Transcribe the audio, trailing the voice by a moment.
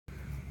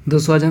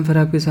दोस्तों आज हम फिर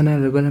आपके सामने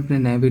अवेलेबल हैं अपने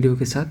नए वीडियो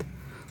के साथ।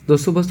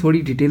 दोस्तों बस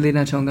थोड़ी डिटेल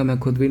देना चाहूँगा, मैं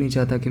खुद भी नहीं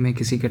चाहता कि मैं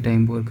किसी का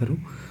टाइम बोर करूँ।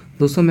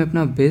 दोस्तों मैं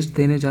अपना बेस्ट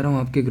देने जा रहा हूँ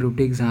आपके ग्रुप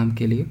डी एग्ज़ाम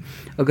के लिए।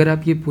 अगर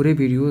आप ये पूरे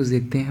वीडियोस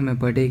देखते हैं, मैं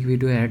पर डे एक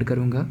वीडियो ऐड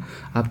करूँगा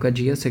आपका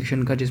जीएस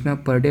सेक्शन का, जिसमें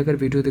आप पर डे अगर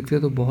वीडियो देखते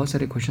हो तो बहुत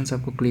सारे क्वेश्चंस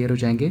आपको क्लियर हो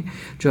जाएंगे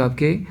जो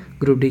आपके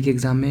ग्रुप डी के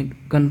एग्ज़ाम में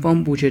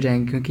कन्फर्म पूछे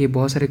जाएंगे, क्योंकि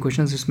बहुत सारे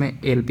क्वेश्चन इसमें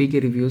एलपी के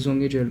रिव्यूज़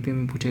होंगे जो एलपी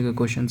में पूछे गए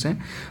क्वेश्चन हैं,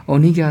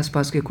 उन्हीं के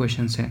आसपास के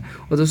क्वेश्चन हैं।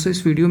 और दोस्तों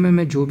इस वीडियो में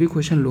मैं जो भी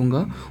क्वेश्चन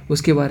लूँगा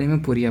उसके बारे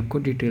में पूरी आपको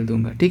डिटेल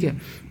दूंगा, ठीक है।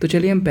 तो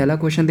चलिए हम पहला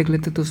क्वेश्चन देख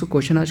लेते हैं। दोस्तों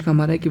क्वेश्चन आज का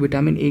हमारा है कि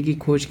विटामिन ए की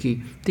खोज की,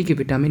 ठीक है।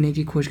 विटामिन ए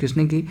की खोज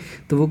किसने की,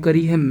 तो वो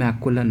करी है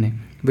मैकुलन ने।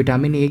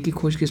 विटामिन ए की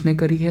खोज किसने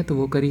करी है, तो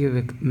वो करी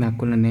है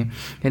मैकुलन ने।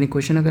 यानी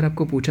क्वेश्चन अगर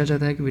आपको पूछा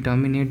जाता है कि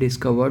विटामिन ए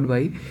डिस्कवर्ड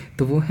बाई,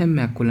 तो वो है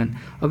मैकुलन।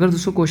 अगर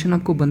दोस्तों क्वेश्चन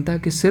आपको बनता है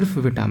कि सिर्फ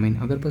विटामिन,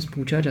 अगर बस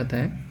पूछा जाता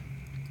है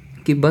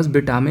कि बस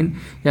विटामिन,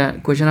 या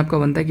क्वेश्चन आपका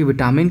बनता है कि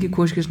विटामिन की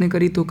खोज किसने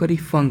करी, तो करी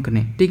फंक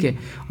ने, ठीक है।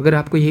 अगर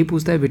आपको यही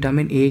पूछता है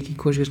विटामिन ए की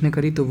खोज किसने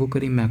करी, तो वो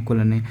करी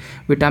मैकुलन ने।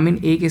 विटामिन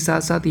ए के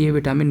साथ साथ ये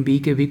विटामिन बी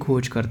के भी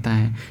खोज करता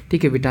है,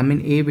 ठीक है।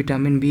 विटामिन ए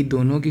विटामिन बी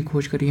दोनों की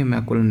खोज करी है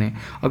मैकुलन ने।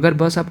 अगर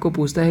बस आपको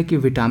पूछता है कि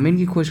विटामिन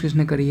की खोज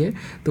किसने करी है,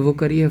 तो वो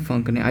करी है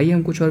फंक ने। आइए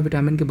हम कुछ और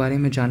विटामिन के बारे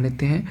में जान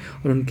लेते हैं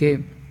और उनके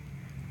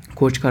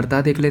खोजकर्ता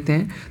देख लेते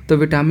हैं। तो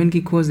विटामिन की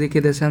खोज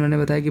देखिए, जैसे उन्होंने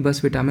बताया कि बस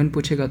विटामिन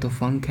पूछेगा तो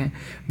फंक है।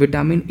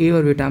 विटामिन ए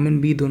और विटामिन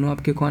बी दोनों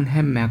आपके कौन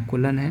है,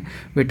 मैकुलन है।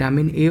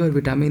 विटामिन ए और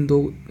विटामिन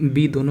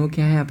बी दोनों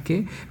क्या हैं, आपके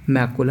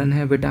मैकुलन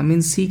है।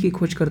 विटामिन सी की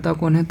खोजकर्ता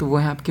कौन है, तो वो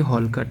है आपके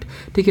हॉलकट,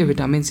 ठीक है।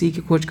 विटामिन सी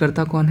की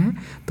खोजकर्ता कौन है,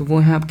 तो वो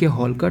है आपके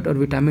हॉलकट। और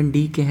विटामिन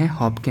डी के हैं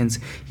हॉपकिंस।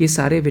 ये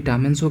सारे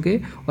विटामिन हो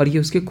गए और ये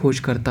उसके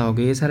खोजकर्ता हो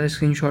गए। ये सारा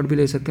स्क्रीनशॉट भी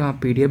ले सकते हो आप,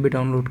 पीडीएफ भी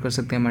डाउनलोड कर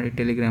सकते हैं हमारे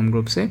टेलीग्राम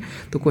ग्रुप से।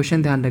 तो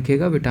क्वेश्चन ध्यान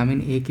रखिएगा,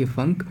 विटामिन ए के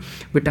फंक,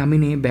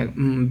 विटामिन ए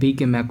बी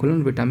के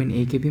मैकुलन, विटामिन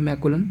ए के भी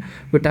मैकुलन,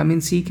 विटामिन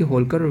सी के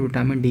होलकर और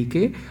विटामिन डी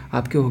के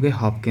आपके हो गए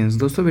हॉपकिंस।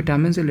 दोस्तों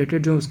विटामिन से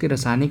रिलेटेड जो उसके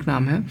रासायनिक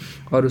नाम है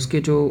और उसके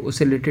जो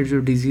उससे रिलेटेड जो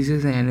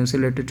डिजीजेज हैं, यानी उससे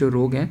रिलेटेड जो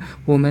रोग हैं,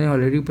 वो मैंने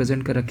ऑलरेडी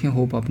प्रेजेंट कर रखे हैं।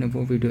 होप आपने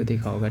वो वीडियो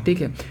देखा होगा,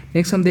 ठीक है।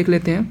 नेक्स्ट हम देख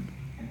लेते हैं।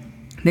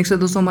 नेक्स्ट है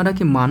दोस्तों हमारा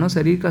कि मानव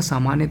शरीर का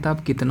सामान्य ताप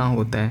कितना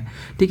होता है,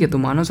 ठीक है। तो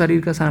मानव शरीर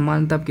का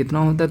सामान्य ताप कितना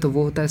होता है, तो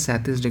वो होता है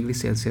 37 डिग्री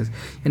सेल्सियस।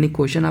 यानी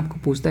क्वेश्चन आपको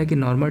पूछता है कि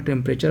normal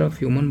temperature of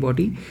human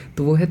body,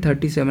 तो वो है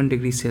 37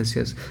 डिग्री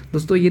सेल्सियस।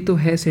 दोस्तों ये तो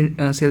है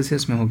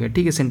सेल्सियस में हो गया,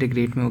 ठीक है,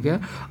 सेंटीग्रेड में हो गया।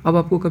 अब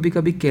आपको कभी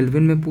कभी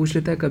केल्विन में पूछ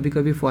लेता है, कभी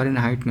कभी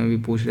फ़ारेनहाइट में भी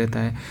पूछ लेता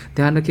है।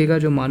 ध्यान रखिएगा,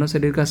 जो मानव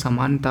शरीर का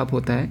सामान्य ताप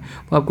होता है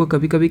वो आपको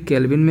कभी कभी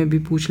केल्विन में भी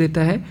पूछ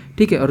लेता है,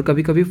 ठीक है, और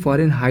कभी कभी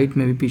फ़ारेनहाइट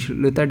में भी पूछ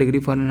लेता है, डिग्री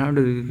फ़ारेनहाइट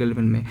और डिग्री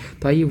केल्विन में।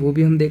 तो आइए वो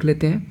भी हम देख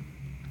लेते हैं।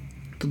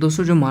 तो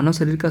दोस्तों जो मानव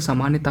शरीर का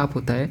सामान्य ताप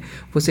होता है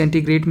वो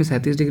सेंटीग्रेड में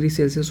 37 डिग्री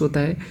सेल्सियस होता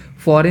है।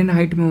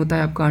 फ़ारेनहाइट में होता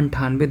है आपका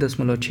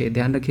 98.6,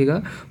 ध्यान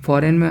रखिएगा।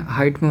 फॉरेन में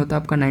हाइट में होता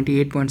है आपका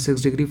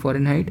 98.6 डिग्री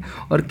फ़ारेनहाइट,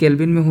 और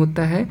केल्विन में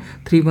होता है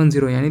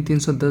 310 यानी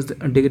 310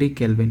 डिग्री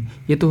केल्विन।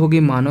 ये तो होगी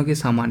मानव के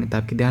सामान्य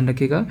ताप की, ध्यान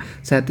रखिएगा।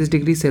 37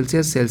 डिग्री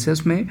सेल्सियस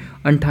सेल्सियस में,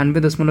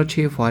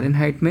 98.6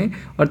 फ़ारेनहाइट में,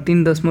 और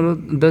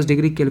 3.10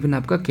 डिग्री केल्विन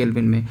आपका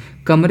केल्विन में।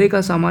 कमरे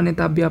का सामान्य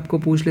ताप भी आपको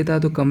पूछ लेता है,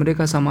 तो कमरे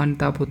का सामान्य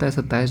ताप होता है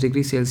 27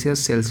 डिग्री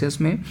सेल्सियस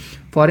सेल्सियस में।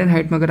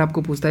 फ़ारेनहाइट में अगर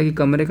आपको पूछता है कि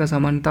कमरे का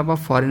सामान्य ताप आप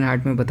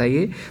फ़ारेनहाइट में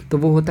बताइए, तो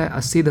वो होता है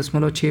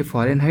 80.6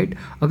 फ़ारेनहाइट।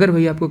 अगर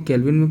वही आपको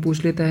केल्विन में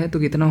पूछ लेता है तो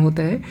कितना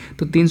होता है,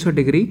 तो 300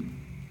 डिग्री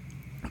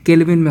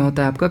केल्विन में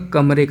होता है आपका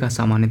कमरे का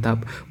सामान्य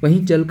ताप।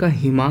 वहीं जल का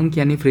हिमांक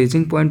यानी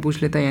फ्रीजिंग पॉइंट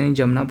पूछ लेता है, यानी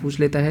जमना पूछ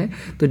लेता है,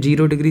 तो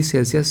 0 डिग्री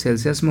सेल्सियस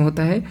सेल्सियस में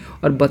होता है,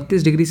 और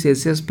 32 डिग्री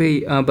सेल्सियस पे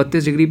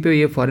 32 डिग्री पे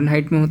ये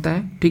फ़ारेनहाइट में होता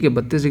है, ठीक है।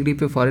 32 डिग्री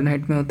पे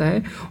फ़ारेनहाइट में होता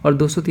है, और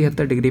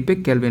 273 डिग्री पे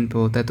केल्विन पे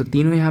होता है। तो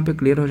तीनों यहाँ पे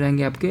क्लियर हो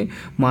जाएंगे आपके।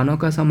 मानव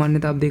का सामान्य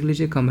ताप देख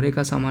लीजिए, कमरे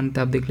का सामान्य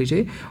ताप देख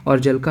लीजिए, और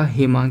जल का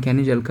हिमांक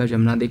यानी जल का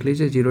जमना देख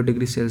लीजिए। 0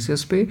 डिग्री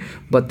सेल्सियस पे,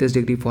 32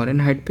 डिग्री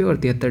फ़ारेनहाइट पे, और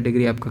 73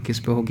 डिग्री आपका किस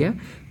पे हो गया,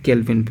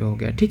 केल्विन पे हो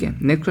गया, ठीक है।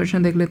 नेक्स्ट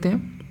क्वेश्चन देख लेते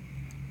हैं।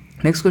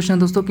 नेक्स्ट क्वेश्चन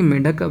दोस्तों कि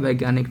मेंढक का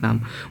वैज्ञानिक नाम।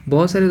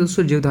 बहुत सारे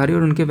दोस्तों जीवधारी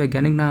और उनके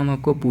वैज्ञानिक नाम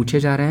आपको पूछे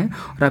जा रहे हैं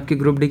और आपके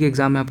ग्रुप डी के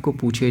एग्जाम में आपको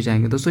पूछे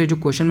जाएंगे। दोस्तों ये जो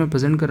क्वेश्चन मैं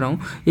प्रेजेंट कर रहा हूँ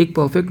एक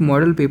परफेक्ट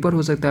मॉडल पेपर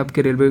हो सकता है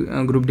आपके रेलवे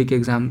ग्रुप डी के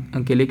एग्जाम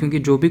के लिए, क्योंकि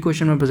जो भी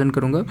क्वेश्चन मैं प्रेजेंट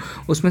करूँगा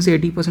उसमें से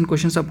 80%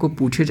 क्वेश्चन आपको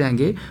पूछे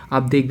जाएंगे।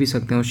 आप देख भी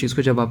सकते हैं उस चीज़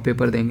को जब आप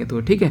पेपर देंगे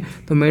तो, ठीक है।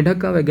 तो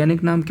मेंढक का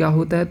वैज्ञानिक नाम क्या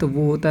होता है, तो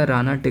वो होता है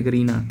राना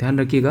टिगरीना। ध्यान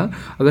रखिएगा,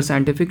 अगर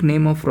साइंटिफिक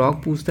नेम ऑफ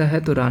फ्रॉग पूछता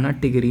है तो राना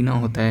टिगरीना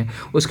होता है।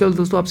 उसके बाद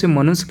दोस्तों आपसे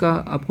मनुष्य का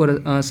आपको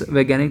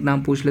वैज्ञानिक नाम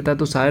पूछ लेता है,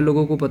 तो सारे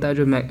लोगों को पता है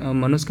जो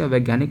मनुष्य का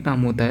वैज्ञानिक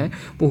नाम होता है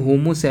वो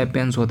होमो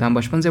सैपियंस होता है।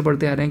 बचपन से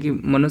पढ़ते आ रहे हैं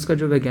कि मनुष्य का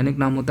जो वैज्ञानिक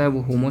नाम होता है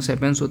वो होमो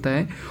सैपियंस होता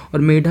है।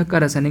 और मेढक का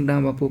रासायनिक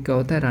नाम आपको क्या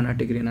होता है, राना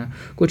टिगरीना।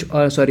 कुछ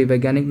और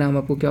वैज्ञानिक नाम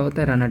आपको क्या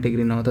होता है, राना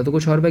टिगरीना होता है। तो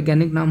कुछ और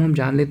वैज्ञानिक नाम हम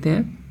जान लेते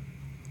हैं।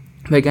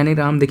 वैज्ञानिक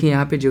नाम देखिए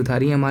यहाँ पे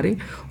जीवधारी है हमारे,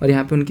 और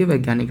यहाँ पे उनके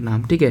वैज्ञानिक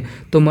नाम। ठीक है,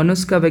 तो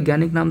मनुष्य का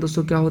वैज्ञानिक नाम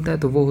दोस्तों क्या होता है,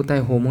 तो वो होता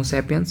है होमो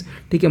सैपियंस।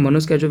 ठीक है,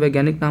 मनुष्य का जो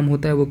वैज्ञानिक नाम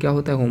होता है वो क्या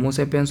होता है, होमो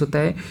सैपियंस होता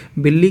है।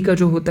 बिल्ली का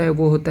जो होता है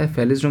वो होता है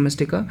फेलिस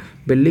डोमेस्टिका।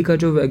 बिल्ली का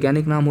जो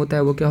वैज्ञानिक नाम होता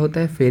है वो क्या होता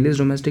है, फेलिस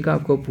डोमेस्टिका,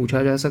 आपको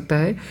पूछा जा सकता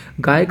है।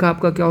 गाय का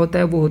आपका क्या होता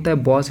है, वो होता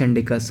है बॉस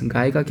इंडिकस।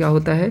 गाय का क्या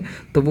होता है,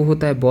 तो वो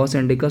होता है बॉस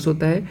इंडिकस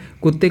होता है।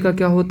 कुत्ते का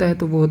क्या होता है,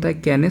 तो वो होता है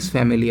कैनिस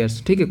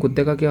फैमिलियर्स। ठीक है,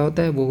 कुत्ते का क्या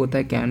होता है, वो होता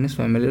है कैनिस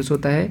फैमिलियर्स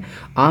होता है।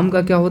 आम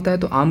का क्या होता है,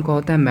 तो आम का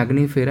होता है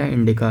मैग्नीफेरा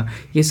इंडिका।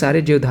 ये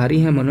सारे जीवधारी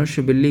हैं,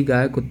 मनुष्य, बिल्ली,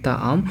 गाय, कुत्ता,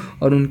 आम,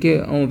 और उनके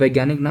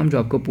वैज्ञानिक नाम जो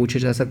आपको पूछे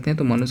जा सकते हैं।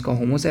 तो मनुष्य का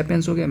होमो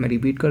सैपियंस हो गया, मैं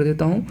रिपीट कर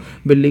देता हूँ।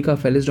 बिल्ली का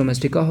फेलिस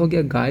डोमेस्टिका हो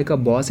गया, गाय का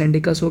बॉस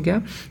इंडिकस हो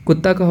गया,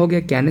 कुत्ता का हो गया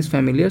कैनिस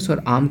फैमिलियर्स,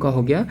 और आम का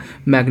हो गया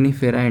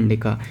मैग्नीफेरा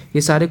इंडिका।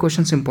 ये सारे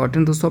क्वेश्चन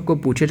इंपॉर्टेंट दोस्तों आपको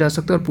पूछे जा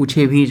सकते हैं और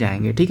पूछे भी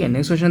जाएंगे। ठीक है,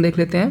 नेक्स्ट क्वेश्चन देख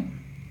लेते हैं।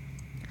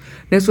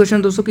 नेक्स्ट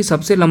क्वेश्चन दोस्तों कि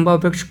सबसे लंबा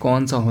वृक्ष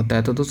कौन सा होता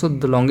है, तो दोस्तों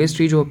द लॉन्गेस्ट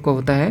ट्री जो आपका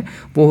होता है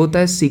वो होता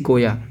है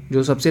सिकोया।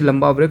 जो सबसे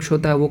लंबा वृक्ष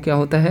होता है वो क्या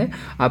होता है,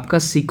 आपका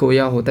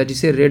सिकोया होता है,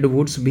 जिसे रेड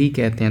वुड्स भी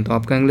कहते हैं। तो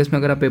आपका इंग्लिश में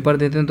अगर आप पेपर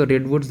देते हैं तो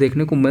रेड वुड्स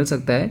देखने को मिल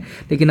सकता है,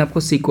 लेकिन आपको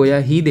सिकोया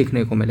ही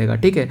देखने को मिलेगा।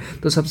 ठीक है,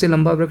 तो सबसे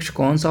लंबा वृक्ष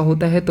कौन सा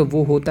होता है, तो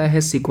वो होता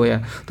है सिकोया।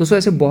 दोस्तों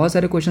ऐसे बहुत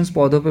सारे क्वेश्चन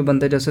पौधों पर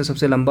बनते हैं, जैसे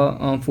सबसे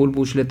लंबा फूल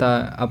पूछ लेता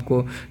है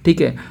आपको।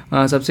 ठीक है,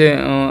 सबसे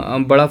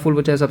बड़ा फूल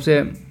बचा है,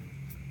 सबसे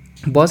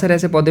बहुत सारे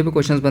ऐसे पौधे पे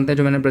क्वेश्चंस बनते हैं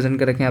जो मैंने प्रेजेंट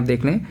कर रखे हैं, आप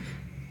देख लें।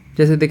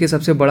 जैसे देखिए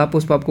सबसे बड़ा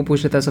पुष्प आपको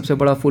पूछ लेता है, सबसे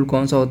बड़ा फूल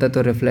कौन सा होता है,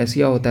 तो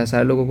रिफ्लेशिया होता है।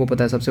 सारे लोगों को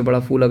पता है सबसे बड़ा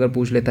फूल अगर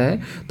पूछ लेता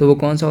है तो वो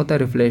कौन सा होता है,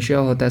 रिफ्लेशिया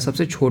होता है।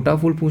 सबसे छोटा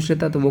फूल पूछ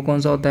लेता है तो वो कौन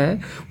सा होता है,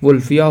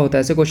 वुल्फिया होता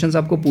है। ऐसे क्वेश्चंस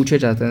आपको पूछे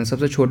जाते हैं।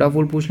 सबसे छोटा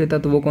फूल पूछ लेता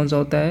है तो वो कौन सा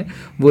होता है,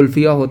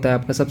 वुल्फिया होता है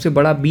आपका। सबसे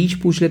बड़ा बीज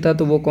पूछ लेता है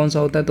तो वो कौन सा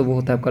होता है, तो वो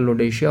होता है आपका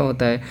लोडेशिया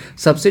होता है।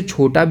 सबसे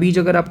छोटा बीज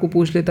अगर आपको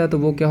पूछ लेता है तो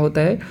वो क्या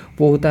होता है,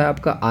 वो होता है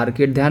आपका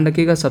आर्किड। ध्यान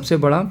रखिएगा, सबसे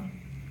बड़ा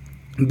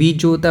बीज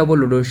जो होता है वो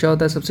लोडोशिया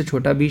होता है, सबसे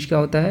छोटा बीज क्या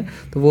होता है,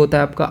 तो वो होता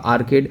है आपका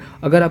आर्किड।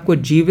 अगर आपको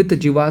जीवित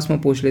जीवाश्म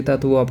पूछ लेता है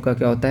तो वो आपका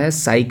क्या होता है,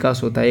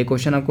 साइकस होता है। ये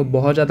क्वेश्चन आपको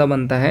बहुत ज़्यादा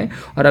बनता है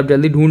और आप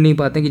जल्दी ढूंढ नहीं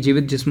पाते कि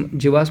जीवित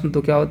जीवाश्म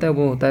तो क्या होता है,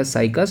 वो होता है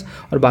साइकस।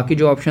 और बाकी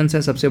जो ऑप्शन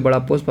है, सबसे बड़ा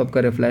पुष्प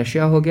आपका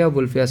रिफ्लेशिया हो गया,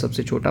 वुल्फिया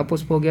सबसे छोटा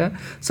पुष्प हो गया,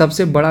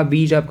 सबसे बड़ा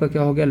बीज आपका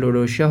क्या हो गया,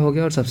 लोडोशिया हो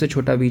गया, और सबसे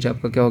छोटा बीज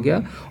आपका क्या हो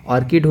गया,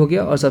 ऑर्किड हो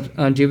गया, और सब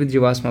जीवित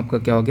जीवाश्म आपका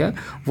क्या हो गया,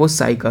 वो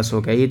साइकस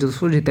हो गया। ये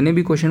दोस्तों जितने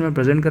भी क्वेश्चन मैं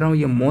प्रेजेंट कर रहा हूँ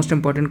ये मोस्ट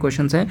इंपॉर्टेंट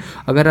क्वेश्चन हैं।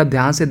 अगर आप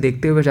ध्यान से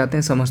देखते हुए जाते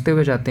हैं, समझते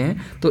हुए जाते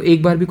हैं, तो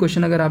एक बार भी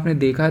क्वेश्चन अगर आपने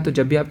देखा है तो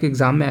जब भी आपके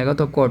एग्जाम में आएगा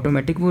तो आपको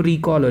ऑटोमेटिक वो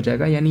रिकॉल हो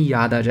जाएगा, यानी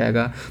याद आ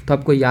जाएगा। तो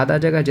आपको याद आ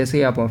जाएगा जैसे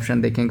ही आप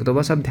ऑप्शन देखेंगे। तो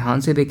बस आप ध्यान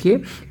से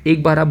देखिए,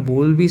 एक बार आप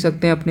बोल भी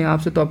सकते हैं अपने आप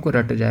से तो आपको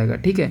रट जाएगा।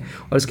 ठीक है,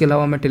 और इसके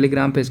अलावा मैं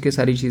टेलीग्राम पे इसके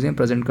सारी चीज़ें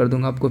प्रेजेंट कर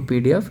दूंगा आपको,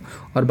 PDF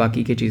और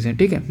बाकी की चीज़ें।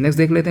 ठीक है, नेक्स्ट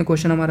देख लेते हैं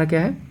क्वेश्चन हमारा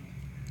क्या है।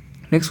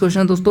 नेक्स्ट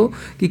क्वेश्चन दोस्तों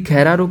कि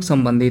खैरा रोग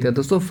संबंधित है।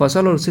 दोस्तों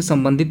फसल और उससे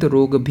संबंधित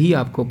रोग भी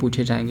आपको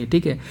पूछे जाएंगे।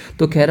 ठीक है,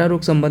 तो खैरा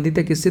रोग संबंधित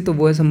है किससे, तो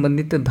वो है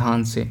संबंधित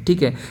धान से।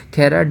 ठीक है,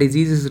 Khaira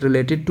disease is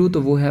related to,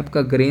 तो वो है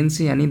आपका ग्रेन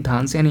से, यानी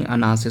धान से, यानी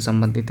अनाज से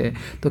संबंधित है।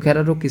 तो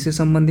खैरा रोग किससे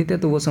संबंधित है,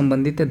 तो वो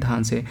संबंधित है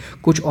धान से।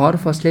 कुछ और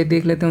फसलें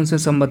देख लेते हैं, उनसे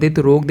संबंधित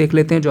रोग देख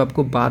लेते हैं जो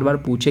आपको बार बार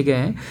पूछे गए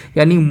हैं,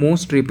 यानी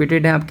मोस्ट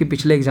रिपीटेड है, आपके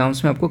पिछले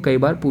एग्जाम्स में आपको कई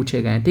बार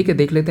पूछे गए हैं। ठीक है,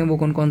 देख लेते हैं वो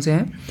कौन कौन से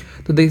हैं।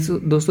 तो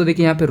दोस्तों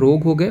देखिए यहाँ पे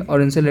रोग हो गए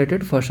और इनसे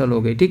रिलेटेड फसल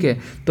हो गई। ठीक है,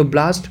 तो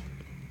ब्लास्ट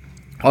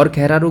और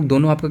खैरा रोग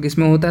दोनों आपका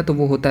किसमें होता है, तो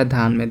वो होता है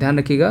धान में। ध्यान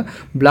रखिएगा,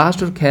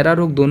 ब्लास्ट और खैरा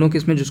रोग दोनों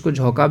किसमें, जिसको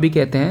झोंका भी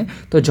कहते हैं,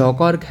 तो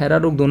झोंका और खैरा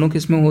रोग दोनों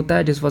किसमें होता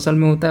है, जिस फसल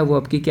में होता है वो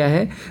आपकी क्या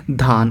है,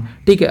 धान।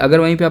 ठीक है, अगर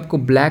वहीं पे आपको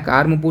ब्लैक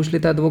आर्म पूछ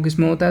लेता है तो वो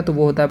किसमें होता है, तो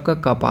वो होता है आपका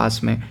कपास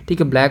में।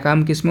 ठीक है, ब्लैक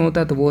आर्म किसमें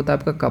होता है, तो वो होता है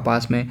आपका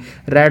कपास में।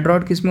 रेड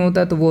रॉट किसमें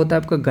होता है, तो वो होता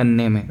है आपका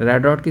गन्ने में।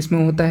 रेड रॉट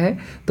किसमें होता है,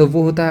 तो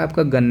वो होता है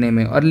आपका गन्ने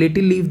में। और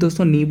लिटिल लीफ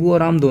दोस्तों नींबू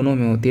और आम दोनों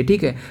में होती है।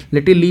 ठीक है,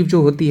 लिटिल लीफ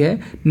जो होती है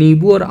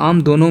नींबू और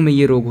आम दोनों में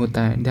ये रोग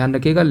होता है। ध्यान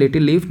रखिएगा,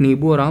 लिटिल लीफ,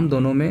 नींबू और आम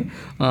दोनों में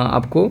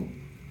आपको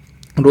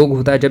रोग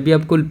होता है। जब भी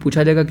आपको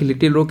पूछा जाएगा कि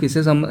लिटिल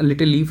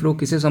लीफ रोग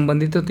किससे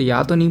संबंधित है, तो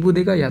या तो नींबू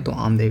देगा या तो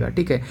आम देगा।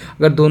 ठीक है,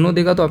 अगर दोनों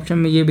देगा तो ऑप्शन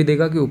में ये भी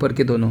देगा कि ऊपर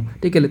के दोनों।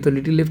 ठीक है, तो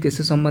लिटिल लीफ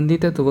किससे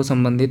संबंधित है, तो वो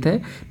संबंधित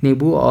है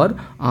नींबू और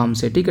आम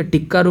से। ठीक है,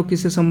 टिक्का रोग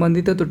किससे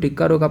संबंधित है, तो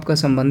टिक्का रोग आपका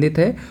संबंधित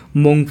है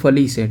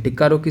मूंगफली से।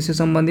 टिक्का रोग किससे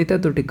संबंधित है,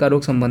 तो टिक्का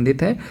रोग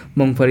संबंधित है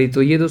मूंगफली।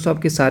 तो ये दोस्तों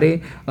आपके सारे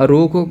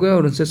रोग हो गए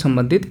और उनसे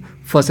संबंधित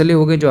फसलें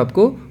हो गई जो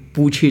आपको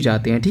पूछी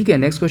जाती हैं। ठीक है,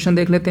 नेक्स्ट क्वेश्चन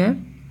देख लेते हैं।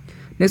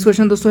 नेक्स्ट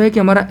क्वेश्चन दोस्तों है कि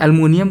हमारा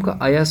एल्युमिनियम का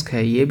अयस्क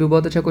है। ये भी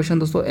बहुत अच्छा क्वेश्चन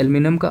दोस्तों।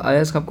 एल्युमिनियम का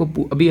अयस्क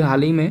आपको अभी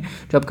हाल ही में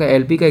जो आपका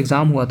LP का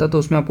एग्जाम हुआ था तो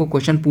उसमें आपको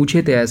क्वेश्चन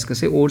पूछे थे अयस्क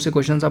से, और से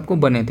क्वेश्चन आपको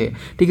बने थे।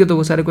 ठीक है, तो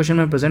वो सारे क्वेश्चन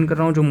मैं प्रेजेंट कर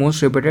रहा हूँ जो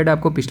मोस्ट रिपीटेड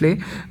आपको पिछले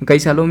कई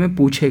सालों में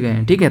पूछे गए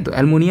हैं। ठीक है, तो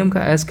एल्युमिनियम का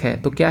अयस्क है,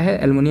 तो क्या है,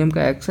 एल्युमिनियम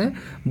का अयस्क है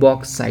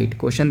बॉक्साइट।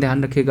 क्वेश्चन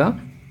ध्यान रखिएगा,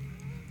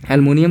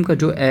 एल्युमिनियम का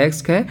जो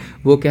अयस्क है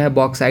वो क्या है,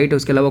 बॉक्साइट है।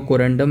 उसके अलावा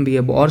कोरंडम भी है,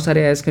 और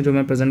सारे अयस्क हैं जो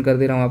मैं प्रेजेंट कर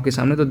दे रहा हूँ आपके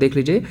सामने। तो देख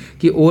लीजिए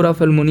कि ओर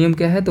ऑफ एल्युमिनियम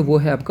क्या है, तो वो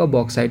है आपका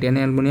बॉक्साइट, यानी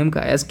एल्युमिनियम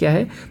का अयस्क क्या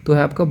है, तो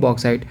है आपका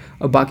बॉक्साइट।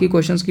 और बाकी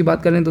क्वेश्चंस की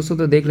बात करें दोस्तों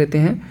तो देख लेते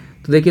हैं।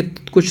 तो देखिए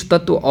कुछ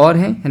तत्व और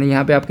हैं, यानी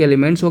यहाँ पे आपके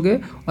एलिमेंट्स हो गए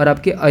और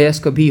आपके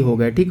अयस्क भी हो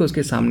गए, ठीक है,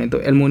 उसके सामने। तो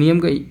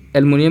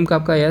एल्युमिनियम का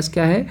आपका अयस्क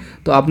क्या है,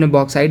 तो आपने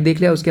बॉक्साइट देख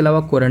लिया, उसके अलावा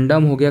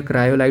कोरंडम हो गया,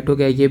 क्रायोलाइट हो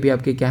गया, ये भी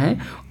आपके क्या है,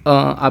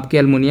 आपके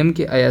एल्युमिनियम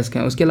के अयस्क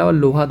हैं। उसके अलावा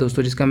लोहा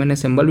दोस्तों, जिसका मैंने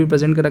सिंबल भी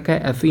प्रेजेंट कर रखा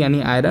है Fe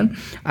यानी आयरन।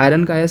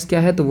 आयरन का अयस्क क्या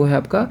है, तो वो है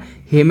आपका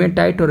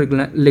हेमेटाइट और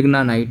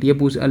लिग्नानाइट, ये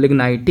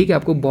लिग्नाइट, ठीक है।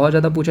 आपको बहुत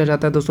ज़्यादा पूछा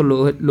जाता है दोस्तों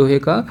लोहे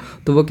का,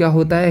 तो वो क्या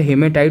होता है,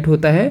 हेमेटाइट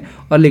होता है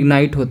और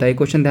लिग्नाइट होता है।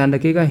 क्वेश्चन ध्यान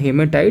रखिएगा,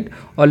 हेमेटाइट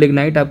और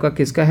लिग्नाइट आपका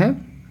किसका है,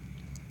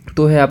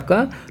 तो है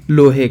आपका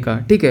लोहे का,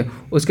 ठीक है।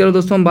 उसके अलावा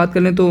दोस्तों हम बात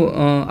कर लें तो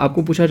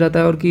आपको पूछा जाता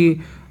है और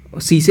कि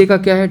शीशे का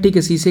क्या है, ठीक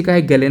है, शीशे का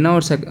है गैलेना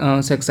और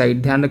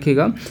सेक्साइड। ध्यान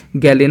रखिएगा,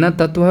 गैलेना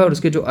तत्व है और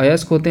उसके जो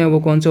अयस्क होते हैं वो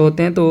कौन से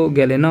होते हैं, तो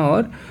गैलेना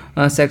और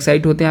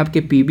सेक्साइड होते हैं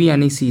आपके Pb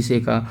यानी शीशे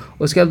का।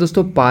 उसके बाद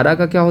दोस्तों पारा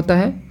का क्या होता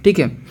है, ठीक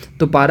है,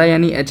 तो पारा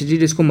यानी Hg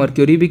जिसको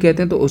मर्क्यूरी भी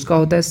कहते हैं, तो उसका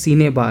होता है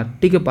सीने बार,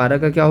 ठीक है। पारा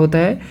का क्या होता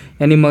है,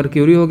 यानी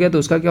मर्क्यूरी हो गया तो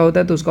उसका क्या होता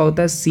है, तो उसका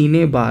होता है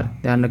सीने बार,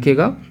 ध्यान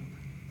रखिएगा।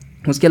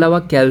 उसके अलावा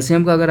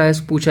कैल्शियम का अगर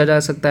अयस्क पूछा जा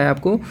सकता है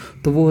आपको,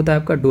 तो वो होता है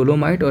आपका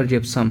डोलोमाइट और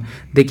जिप्सम।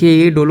 देखिए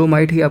ये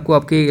डोलोमाइट ही आपको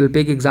आपके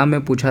एलपी के एग्जाम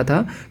में पूछा था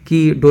कि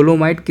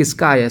डोलोमाइट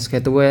किसका अयस्क है,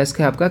 तो वो अयस्क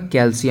है आपका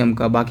कैल्शियम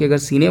का। बाकी अगर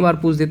सीने बार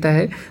पूछ देता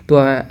है तो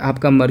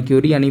आपका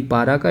मर्क्यूरी यानी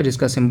पारा का,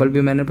 जिसका सिंबल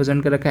भी मैंने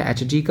प्रेजेंट कर रखा है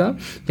Hg का।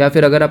 या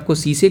फिर अगर आपको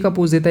शीशे का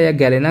पूछ देता है या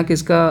गैलेना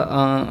किसका,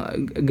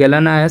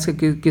 गैलेना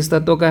अयस्क किस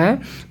तत्व का है,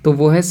 तो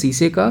वो है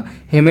शीशे का।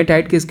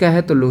 हेमेटाइट किसका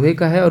है, तो लोहे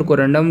का है। और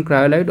कोरंडम,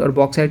 क्रायोलाइट और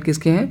बॉक्साइट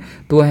किसके हैं,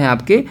 तो वो हैं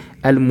आपके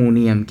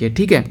एल्युमिनियम के,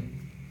 ठीक है।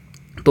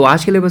 तो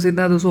आज के लिए बस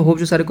इतना दोस्तों। होप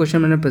जो सारे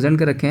क्वेश्चन मैंने प्रेजेंट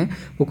कर रखे हैं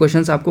वो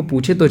क्वेश्चंस आपको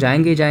पूछे तो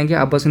जाएंगे ही जाएंगे,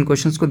 आप बस इन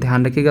क्वेश्चंस को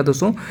ध्यान रखिएगा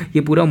दोस्तों।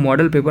 ये पूरा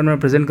मॉडल पेपर मैं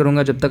प्रेजेंट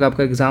करूंगा जब तक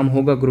आपका एग्जाम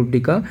होगा ग्रुप डी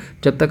का,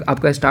 जब तक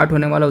आपका स्टार्ट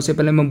होने वाला उससे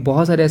पहले मैं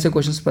बहुत सारे ऐसे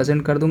क्वेश्चंस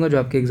प्रेजेंट कर दूंगा जो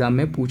आपके एग्जाम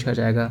में पूछा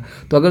जाएगा।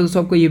 तो अगर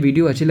दोस्तों आपको ये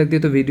वीडियो अच्छी लगती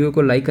है तो वीडियो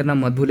को लाइक करना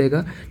मत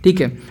भूलेगा,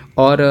 ठीक है,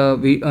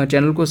 और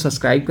चैनल को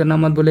सब्सक्राइब करना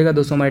मत भूलेगा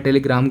दोस्तों। हमारे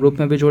टेलीग्राम ग्रुप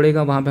में भी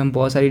जोड़ेगा, वहाँ पर हम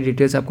बहुत सारी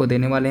डिटेल्स आपको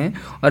देने वाले हैं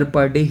और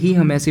पर डे ही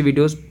हम ऐसी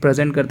वीडियोज़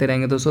प्रेजेंट करते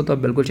रहेंगे दोस्तों। तो आप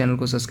बिल्कुल चैनल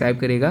को सब्सक्राइब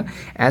करिएगा,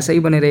 ऐसा ही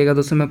बने रहेगा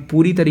दोस्तों। मैं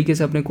पूरी तरीके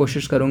से अपनी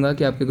कोशिश करूंगा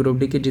कि आपके ग्रुप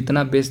डी के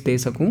जितना बेस्ट दे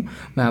सकूं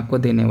मैं आपको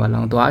देने वाला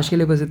हूं। तो आज के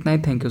लिए बस इतना ही,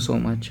 थैंक यू सो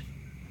मच।